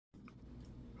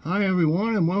Hi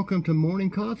everyone, and welcome to Morning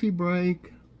Coffee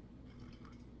Break.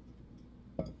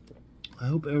 I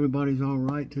hope everybody's all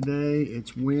right today.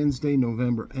 It's Wednesday,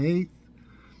 November 8th.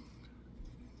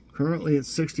 Currently it's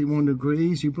 61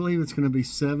 degrees. You believe it's going to be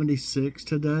 76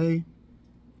 today?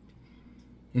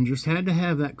 And just had to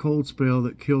have that cold spell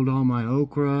that killed all my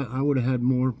okra. I would have had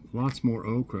lots more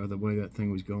okra the way that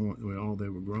thing was going, the way all they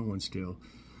were growing still.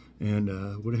 And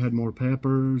would have had more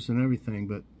peppers and everything,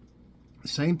 but the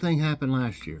same thing happened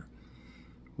last year.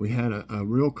 We had a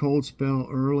real cold spell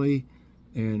early,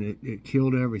 and it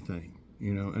killed everything,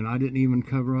 you know. And I didn't even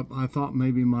cover up. I thought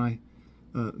maybe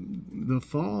the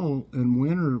fall and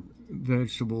winter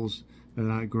vegetables that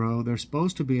I grow, they're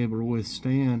supposed to be able to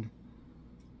withstand,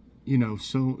 you know,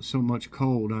 so much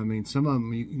cold. I mean, some of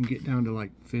them you can get down to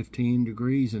like 15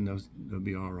 degrees and they'll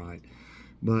be all right.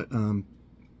 But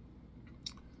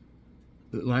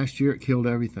last year it killed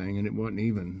everything, and it wasn't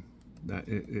even that.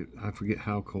 I forget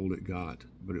how cold it got,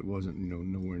 but it wasn't, you know,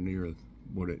 nowhere near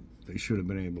what they should have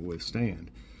been able to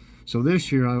withstand. So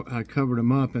this year I covered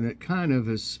them up, and it kind of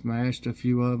has smashed a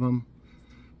few of them,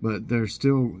 but they're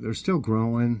still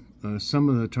growing. Some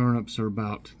of the turnips are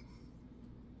about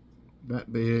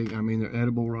that big. I mean, they're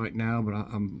edible right now, but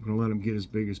I'm going to let them get as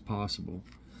big as possible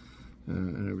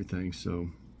and everything. So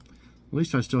at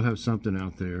least I still have something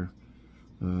out there.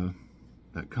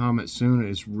 That Comet Suna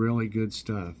is really good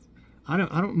stuff. I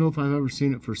don't know if I've ever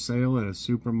seen it for sale at a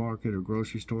supermarket or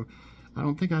grocery store. I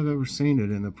don't think I've ever seen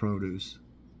it in the produce.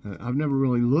 I've never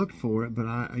really looked for it, but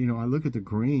I look at the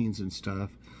greens and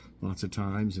stuff lots of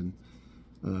times. And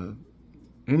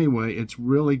anyway, it's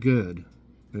really good.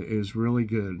 It is really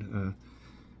good.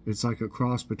 It's like a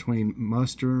cross between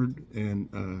mustard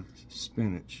and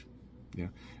spinach. Yeah,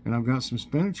 and I've got some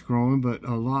spinach growing, but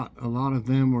a lot of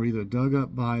them were either dug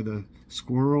up by the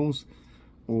squirrels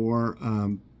or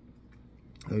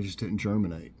they just didn't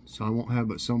germinate. So I won't have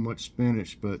but so much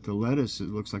spinach, but the lettuce, it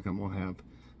looks like I'm going to have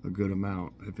a good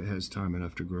amount if it has time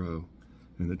enough to grow.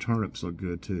 And the turnips look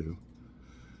good too.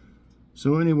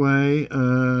 So anyway,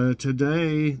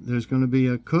 today there's going to be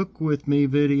a cook with me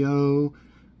video, $1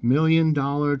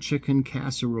 million chicken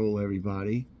casserole,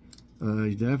 everybody.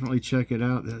 You definitely check it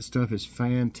out. That stuff is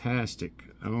fantastic.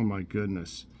 Oh my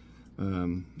goodness.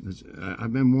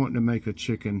 I've been wanting to make a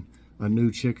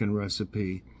new chicken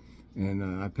recipe,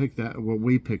 and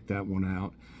we picked that one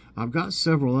out. I've got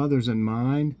several others in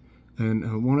mind,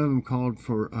 and one of them called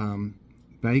for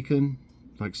bacon,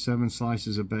 like 7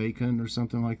 slices of bacon or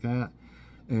something like that,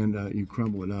 and you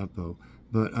crumble it up though.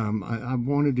 But I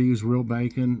wanted to use real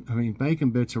bacon. I mean,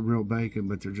 bacon bits are real bacon,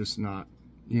 but they're just not,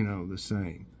 you know, the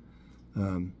same.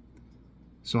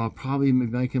 So I'll probably be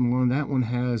making one. That one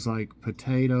has like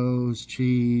potatoes,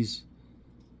 cheese,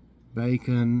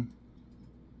 bacon.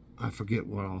 I forget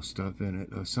what all stuff in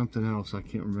it. Something else I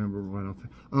can't remember what else.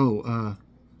 Oh,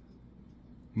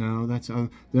 no, that's then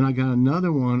I got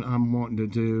another one I'm wanting to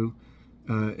do,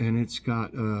 and it's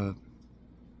got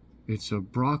it's a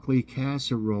broccoli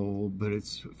casserole, but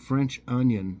it's French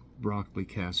onion broccoli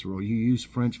casserole. You use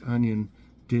French onion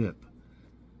dip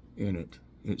in it.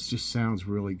 It just sounds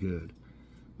really good.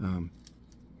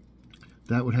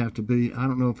 That would have to be, I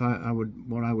don't know if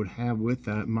what I would have with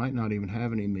that. It might not even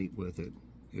have any meat with it.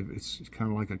 It's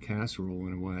kind of like a casserole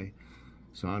in a way.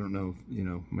 So I don't know, you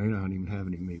know, may not even have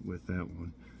any meat with that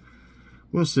one.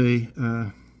 We'll see.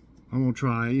 I'm gonna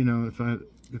try, you know,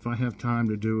 if I have time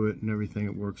to do it and everything,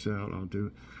 it works out, I'll do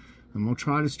it. I'm gonna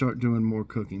try to start doing more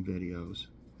cooking videos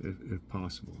if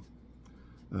possible.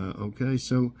 Okay,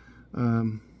 so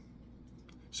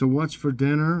what's for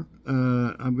dinner?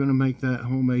 I'm going to make that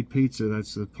homemade pizza.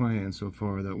 That's the plan so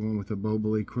far. That one with the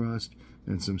boboli crust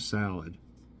and some salad.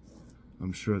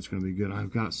 I'm sure it's going to be good.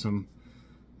 I've got some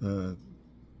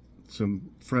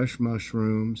fresh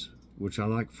mushrooms, which I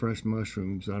like fresh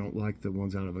mushrooms. I don't like the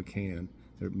ones out of a can.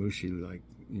 They're mushy, like,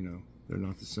 you know, they're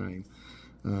not the same.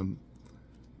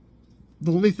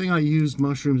 The only thing I use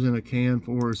mushrooms in a can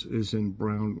for is in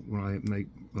brown, when I make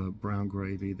brown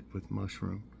gravy with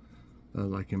mushroom.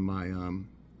 Like in my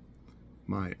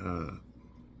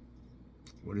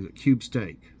what is it, cube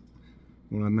steak.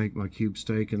 When I make my cube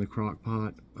steak in the crock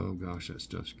pot, oh gosh, that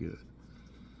stuff's good.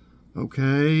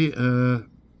 Okay,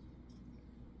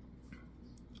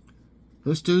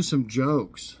 let's do some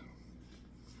jokes.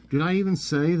 Did I even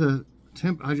say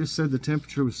I just said the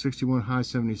temperature was 61, high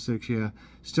 76. Yeah,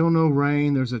 still no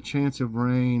rain. There's a chance of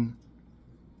rain,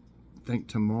 I think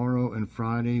tomorrow and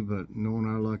Friday, but knowing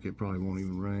our luck, it probably won't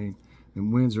even rain.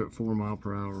 And winds are at 4 miles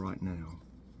per hour right now.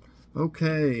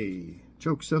 Okay,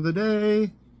 jokes of the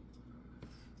day.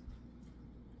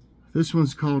 This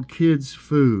one's called Kids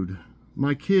Food.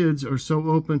 My kids are so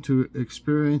open to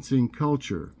experiencing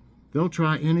culture. They'll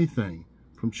try anything,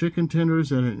 from chicken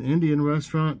tenders at an Indian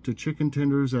restaurant to chicken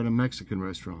tenders at a Mexican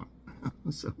restaurant.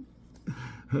 So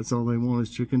that's all they want is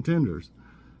chicken tenders.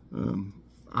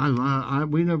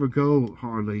 We never go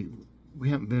hardly. We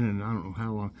haven't been in I don't know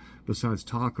how long besides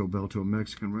Taco Bell to a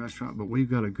Mexican restaurant, but we've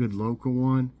got a good local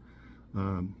one,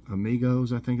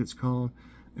 Amigos I think it's called,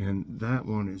 and that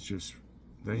one is just,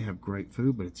 they have great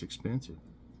food, but it's expensive.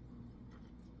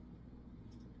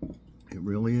 It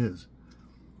really is.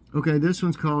 Okay, this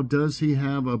one's called Does He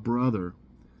Have a Brother?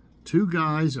 Two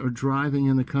guys are driving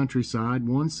in the countryside.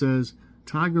 One says,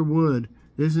 Tiger Woods,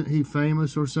 isn't he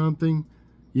famous or something?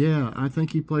 Yeah, I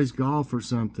think he plays golf or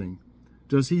something.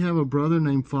 Does he have a brother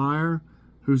named Fire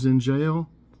who's in jail?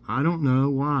 I don't know.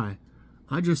 Why?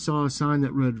 I just saw a sign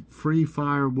that read Free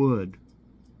Firewood.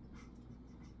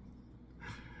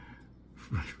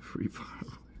 Free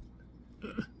Firewood.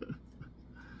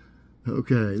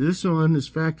 Okay, this one is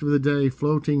fact of the day,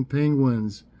 floating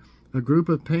penguins. A group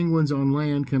of penguins on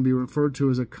land can be referred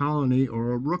to as a colony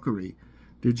or a rookery.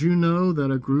 Did you know that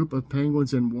a group of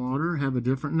penguins in water have a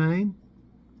different name?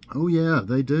 Oh yeah,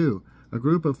 they do. A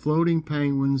group of floating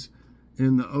penguins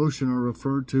in the ocean are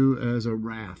referred to as a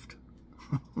raft.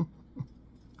 I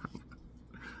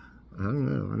don't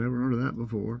know. I never heard of that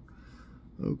before.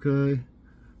 Okay.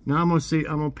 Now I'm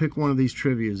gonna pick one of these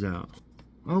trivias out.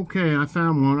 Okay, I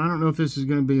found one. I don't know if this is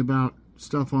going to be about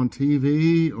stuff on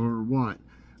TV or what.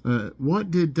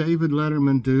 What did David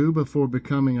Letterman do before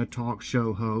becoming a talk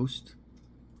show host?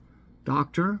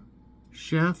 Doctor,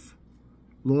 chef,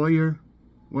 lawyer,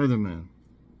 weatherman.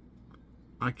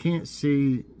 I can't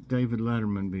see David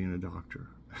Letterman being a doctor.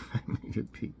 I mean,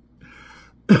 it'd be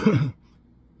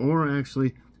or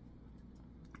actually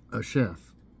a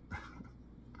chef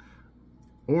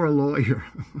or a lawyer.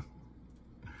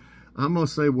 I'm going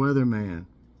to say weatherman.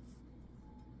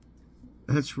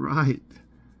 That's right.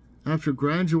 After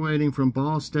graduating from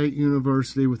Ball State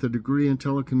University with a degree in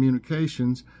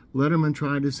telecommunications, Letterman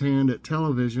tried his hand at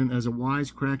television as a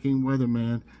wisecracking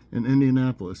weatherman in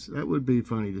Indianapolis. That would be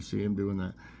funny to see him doing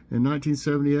that. In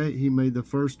 1978, he made the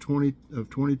first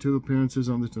 22 appearances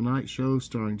on The Tonight Show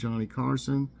starring Johnny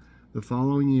Carson. The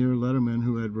following year, Letterman,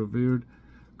 who had revered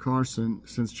Carson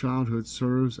since childhood,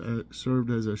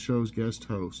 served as a show's guest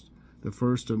host, the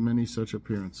first of many such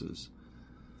appearances.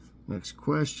 Next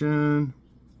question.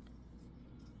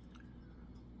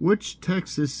 Which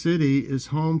Texas city is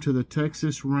home to the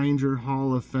Texas Ranger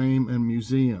Hall of Fame and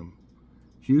Museum?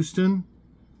 Houston,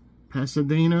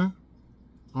 Pasadena,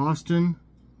 Austin,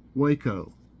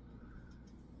 Waco.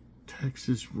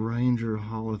 Texas Ranger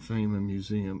Hall of Fame and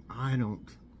Museum. I've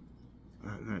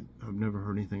never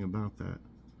heard anything about that.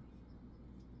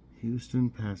 Houston,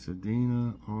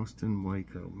 Pasadena, Austin,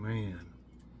 Waco. Man.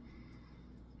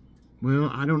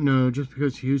 Well, I don't know. Just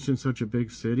because Houston's such a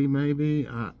big city, maybe.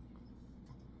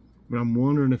 But I'm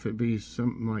wondering if it'd be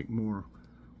something like more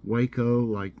Waco,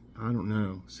 like, I don't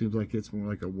know. Seems like it's more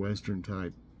like a Western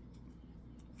type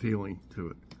feeling to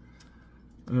it.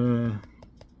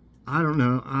 I don't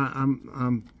know.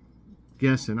 I'm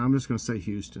guessing. I'm just going to say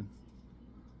Houston.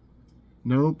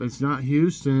 Nope, it's not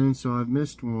Houston, so I've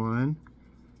missed one.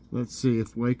 Let's see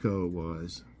if Waco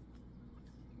was.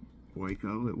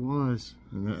 Waco it was.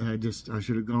 And I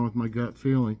should have gone with my gut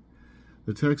feeling.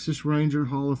 The Texas Ranger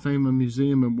Hall of Fame and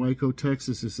Museum in Waco,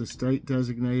 Texas is the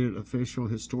state-designated official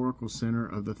historical center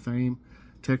of the famed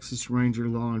Texas Ranger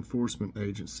Law Enforcement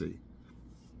Agency.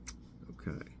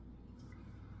 Okay.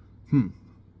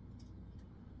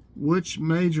 Which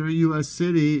major U.S.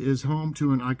 city is home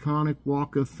to an iconic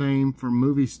Walk of Fame for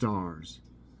movie stars?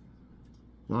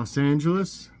 Los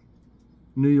Angeles,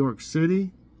 New York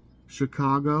City,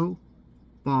 Chicago,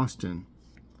 Boston.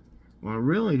 Well, I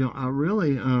really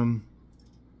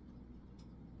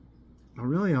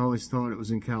always thought it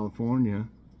was in California.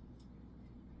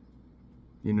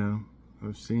 You know,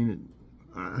 I've seen it.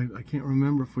 I can't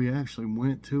remember if we actually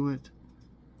went to it.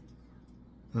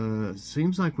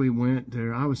 Seems like we went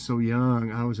there. I was so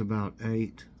young. I was about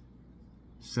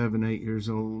 7, 8 years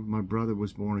old. My brother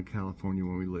was born in California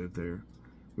when we lived there.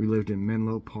 We lived in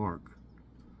Menlo Park.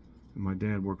 And my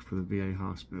dad worked for the VA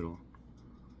hospital.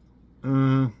 So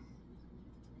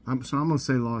I'm going to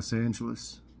say Los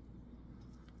Angeles.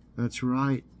 That's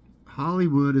right.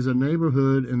 Hollywood is a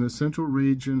neighborhood in the central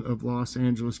region of Los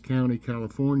Angeles County,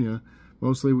 California,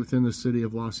 mostly within the city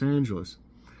of Los Angeles.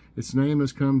 Its name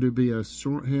has come to be a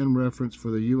shorthand reference for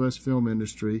the U.S. film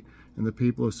industry and the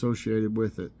people associated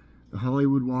with it. The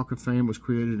Hollywood Walk of Fame was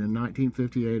created in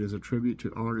 1958 as a tribute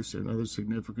to artists and other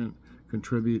significant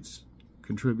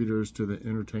contributors to the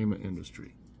entertainment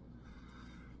industry.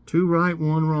 2 right,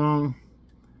 1 wrong.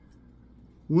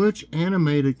 Which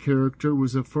animated character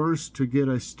was the first to get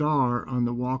a star on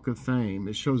the Walk of Fame?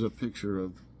 It shows a picture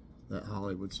of that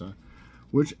Hollywood sign.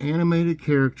 Which animated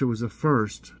character was the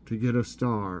first to get a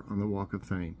star on the Walk of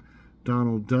Fame?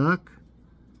 Donald Duck,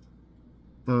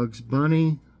 Bugs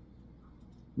Bunny,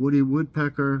 Woody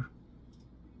Woodpecker,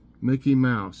 Mickey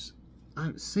Mouse.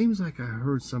 It seems like I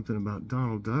heard something about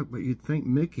Donald Duck, but you'd think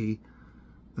Mickey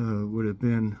would have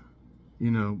been,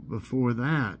 you know, before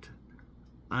that.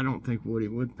 I don't think Woody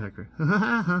Woodpecker.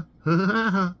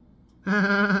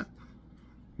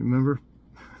 Remember?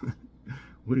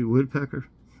 Woody Woodpecker?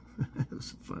 That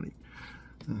was funny.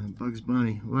 Bugs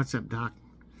Bunny. What's up, Doc?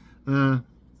 I'm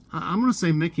going to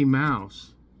say Mickey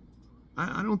Mouse.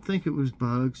 I don't think it was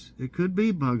Bugs. It could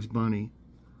be Bugs Bunny.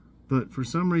 But for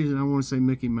some reason, I want to say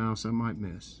Mickey Mouse. I might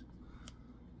miss.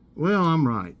 Well, I'm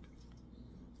right.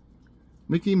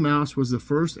 Mickey Mouse was the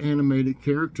first animated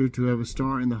character to have a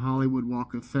star in the Hollywood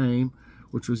Walk of Fame,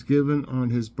 which was given on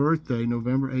his birthday,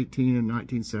 November 18, in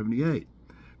 1978.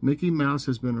 Mickey Mouse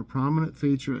has been a prominent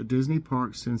feature at Disney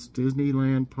parks since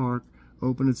Disneyland Park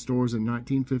opened its doors in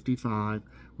 1955,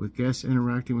 with guests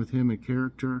interacting with him in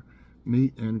character,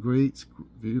 meet and greets,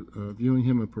 viewing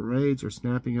him in parades, or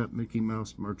snapping up Mickey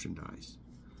Mouse merchandise.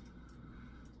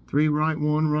 3 right,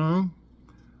 1 wrong.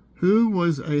 Who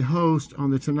was a host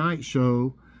on The Tonight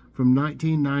Show from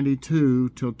 1992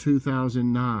 till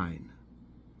 2009?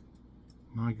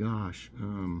 My gosh.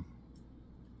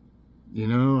 You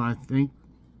know, I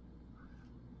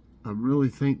really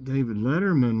think David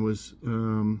Letterman was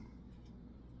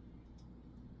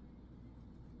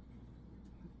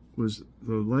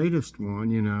the latest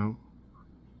one, you know.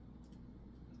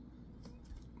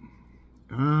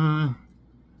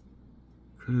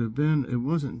 Could have been, it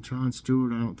wasn't Jon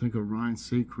Stewart, I don't think, or Ryan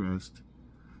Seacrest.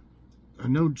 I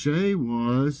know Jay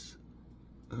was,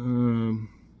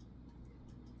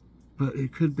 but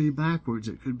it could be backwards.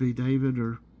 It could be David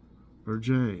or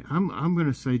Jay. I'm going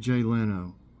to say Jay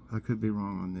Leno. I could be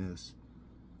wrong on this.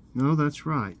 No, that's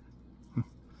right.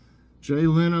 Jay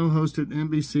Leno hosted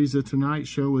NBC's The Tonight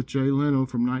Show with Jay Leno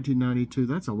from 1992.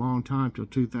 That's a long time, till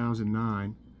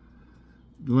 2009.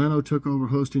 Leno took over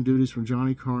hosting duties from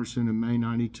Johnny Carson in May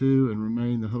 92 and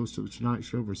remained the host of The Tonight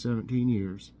Show for 17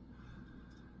 years.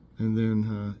 And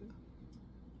then,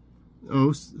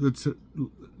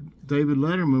 David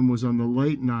Letterman was on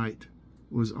Late Night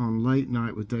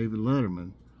with David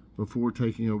Letterman before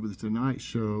taking over The Tonight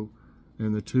Show,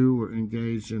 and the two were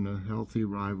engaged in a healthy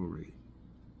rivalry.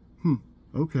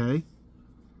 Okay.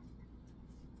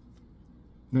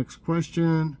 Next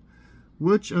question.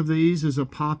 Which of these is a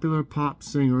popular pop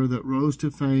singer that rose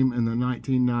to fame in the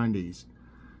 1990s?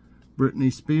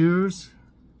 Britney Spears,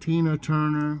 Tina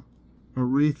Turner,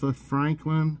 Aretha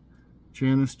Franklin,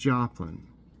 Janis Joplin.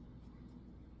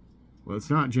 Well, it's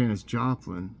not Janis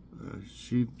Joplin.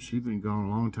 She'd been gone a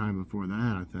long time before that,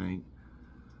 I think.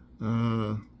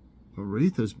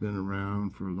 Aretha's been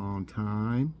around for a long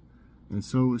time, and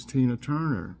so was Tina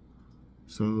Turner.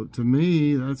 So to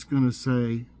me, that's going to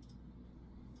say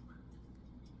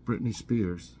Britney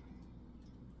Spears.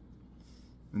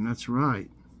 And that's right.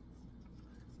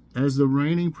 As the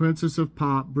reigning princess of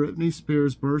pop, Britney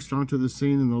Spears burst onto the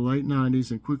scene in the late 90s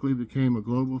and quickly became a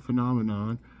global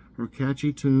phenomenon. Her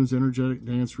catchy tunes, energetic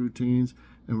dance routines,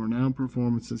 and renowned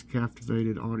performances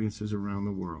captivated audiences around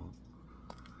the world.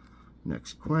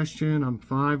 Next question. I'm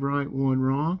 5 right, 1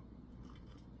 wrong.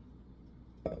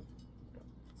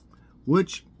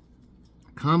 Which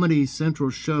Comedy Central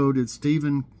show did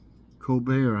Stephen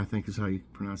Colbert, I think is how you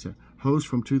pronounce it, host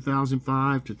from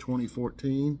 2005 to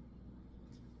 2014?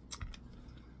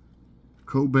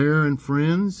 Colbert and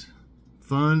Friends,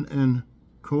 Fun and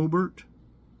Colbert,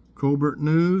 Colbert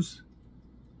News,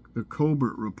 The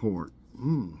Colbert Report.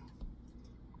 I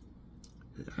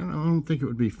don't think it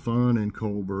would be Fun and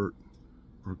Colbert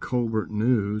or Colbert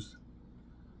News.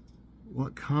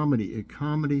 What comedy? At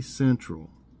Comedy Central.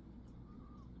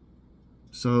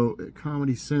 So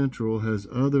Comedy Central has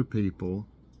other people,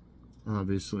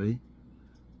 obviously.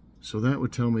 So that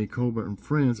would tell me Colbert and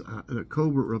Friends. The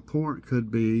Colbert Report could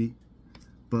be,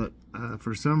 but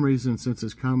for some reason, since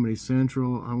it's Comedy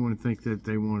Central, I want to think that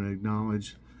they want to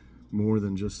acknowledge more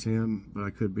than just him, but I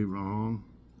could be wrong.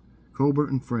 Colbert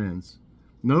and Friends.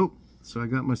 Nope. So I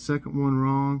got my second one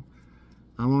wrong.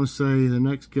 I want to say the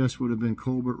next guess would have been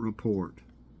Colbert Report.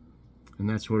 And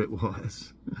that's what it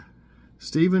was.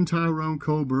 Stephen Tyrone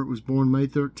Colbert was born May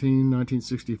 13,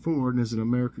 1964, and is an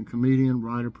American comedian,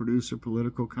 writer, producer,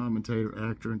 political commentator,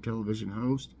 actor, and television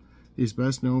host. He's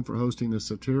best known for hosting the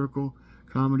satirical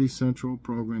Comedy Central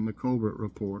program, The Colbert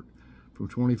Report, from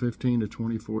 2015 to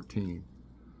 2014.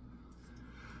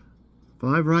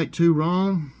 5 right, 2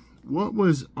 wrong. What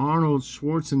was Arnold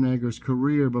Schwarzenegger's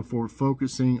career before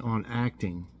focusing on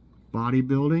acting?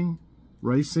 Bodybuilding,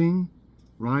 racing,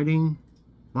 riding,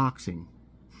 boxing.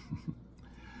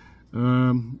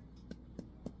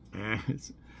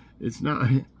 It's not,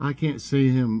 I can't see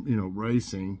him,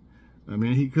 racing. I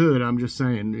mean, he could, I'm just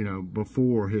saying,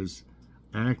 before his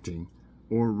acting,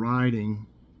 or riding,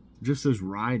 just as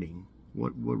riding.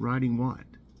 What riding what?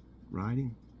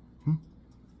 Riding?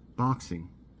 Boxing.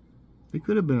 He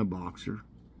could have been a boxer.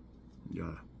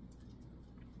 Yeah.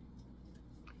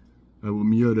 I will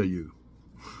murder you.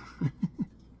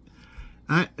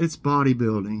 It's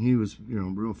bodybuilding. He was,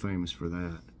 real famous for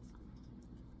that.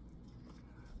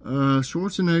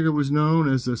 Schwarzenegger was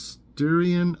known as the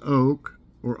Styrian Oak,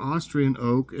 or Austrian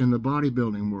Oak, in the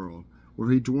bodybuilding world,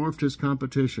 where he dwarfed his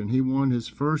competition. He won his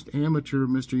first amateur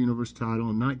Mr. Universe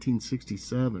title in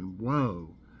 1967. Whoa.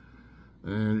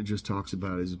 And it just talks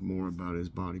about more about his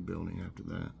bodybuilding after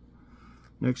that.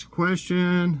 Next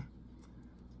question.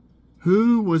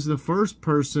 Who was the first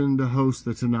person to host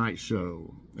The Tonight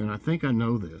Show? And I think I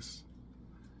know this.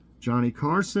 Johnny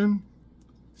Carson,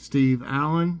 Steve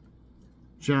Allen,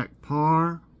 Jack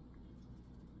Paar,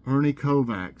 Ernie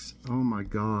Kovacs. Oh my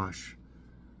gosh.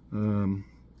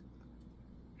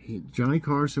 Johnny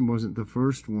Carson wasn't the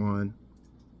first one,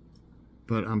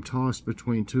 but I'm tossed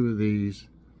between two of these.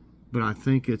 But I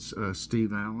think it's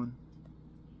Steve Allen.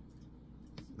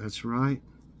 That's right.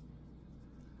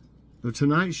 The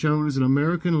Tonight Show is an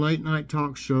American late-night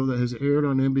talk show that has aired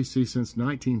on NBC since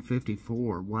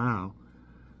 1954. Wow.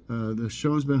 The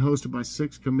show's been hosted by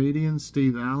 6 comedians: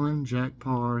 Steve Allen, Jack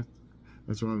Paar.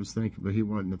 That's what I was thinking, but he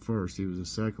wasn't the first. He was the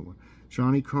second one.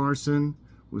 Johnny Carson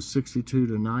was 62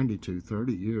 to 92,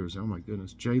 30 years. Oh, my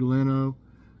goodness. Jay Leno,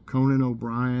 Conan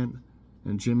O'Brien,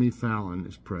 and Jimmy Fallon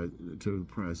is to the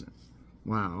present.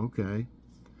 Wow, okay.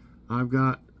 I've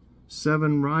got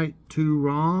 7 right, 2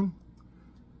 wrong.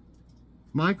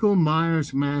 Michael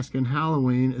Myers' mask in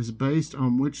Halloween is based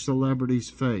on which celebrity's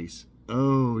face?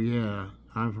 Oh, yeah.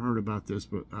 I've heard about this,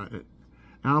 but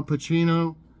Al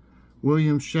Pacino,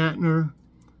 William Shatner,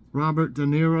 Robert De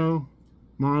Niro,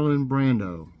 Marlon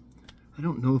Brando. I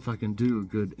don't know if I can do a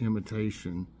good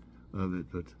imitation of it,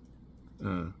 but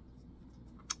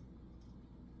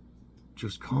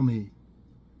just call me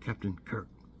Captain Kirk.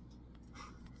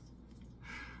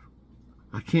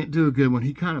 I can't do a good one.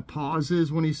 He kind of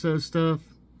pauses when he says stuff.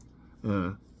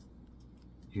 You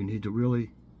need to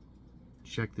really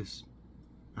check this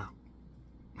out.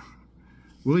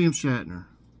 William Shatner.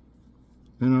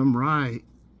 And I'm right.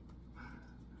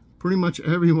 Pretty much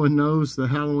everyone knows the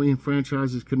Halloween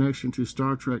franchise's connection to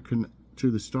Star Trek,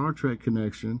 to the Star Trek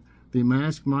connection. The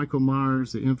mask Michael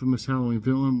Myers, the infamous Halloween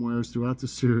villain, wears throughout the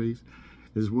series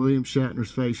is William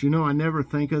Shatner's face. I never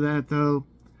think of that, though.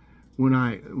 When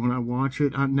I watch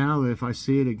it, now if I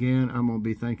see it again, I'm going to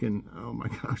be thinking, oh my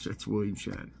gosh, that's William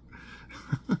Shatner.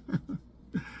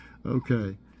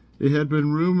 Okay. It had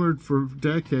been rumored for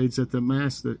decades that the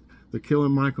mask that the killer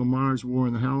Michael Myers wore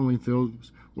in the Halloween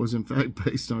films was in fact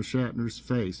based on Shatner's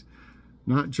face.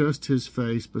 Not just his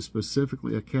face, but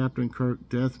specifically a Captain Kirk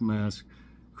death mask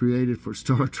created for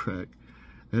Star Trek.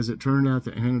 As it turned out,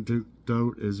 the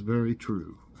anecdote is very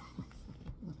true.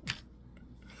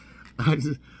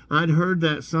 I'd heard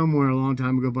that somewhere a long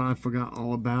time ago, but I forgot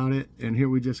all about it. And here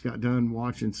we just got done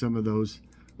watching some of those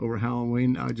over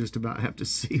Halloween. I just about have to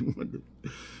see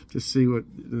if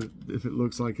it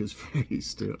looks like his face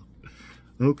still.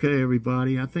 Okay,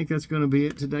 everybody, I think that's going to be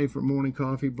it today for Morning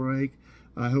Coffee Break.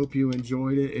 I hope you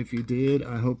enjoyed it. If you did,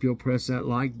 I hope you'll press that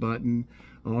like button.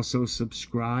 Also,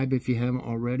 subscribe if you haven't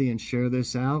already, and share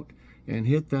this out. And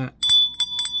hit that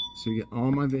so you get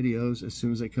all my videos as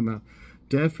soon as they come out.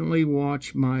 Definitely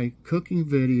watch my cooking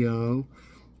video.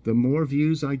 The more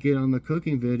views I get on the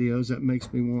cooking videos, that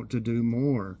makes me want to do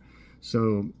more.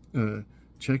 So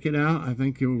check it out. I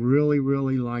think you'll really,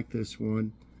 really like this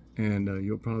one, and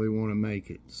you'll probably want to make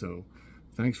it. So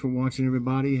thanks for watching,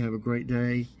 everybody. Have a great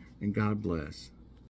day, and God bless.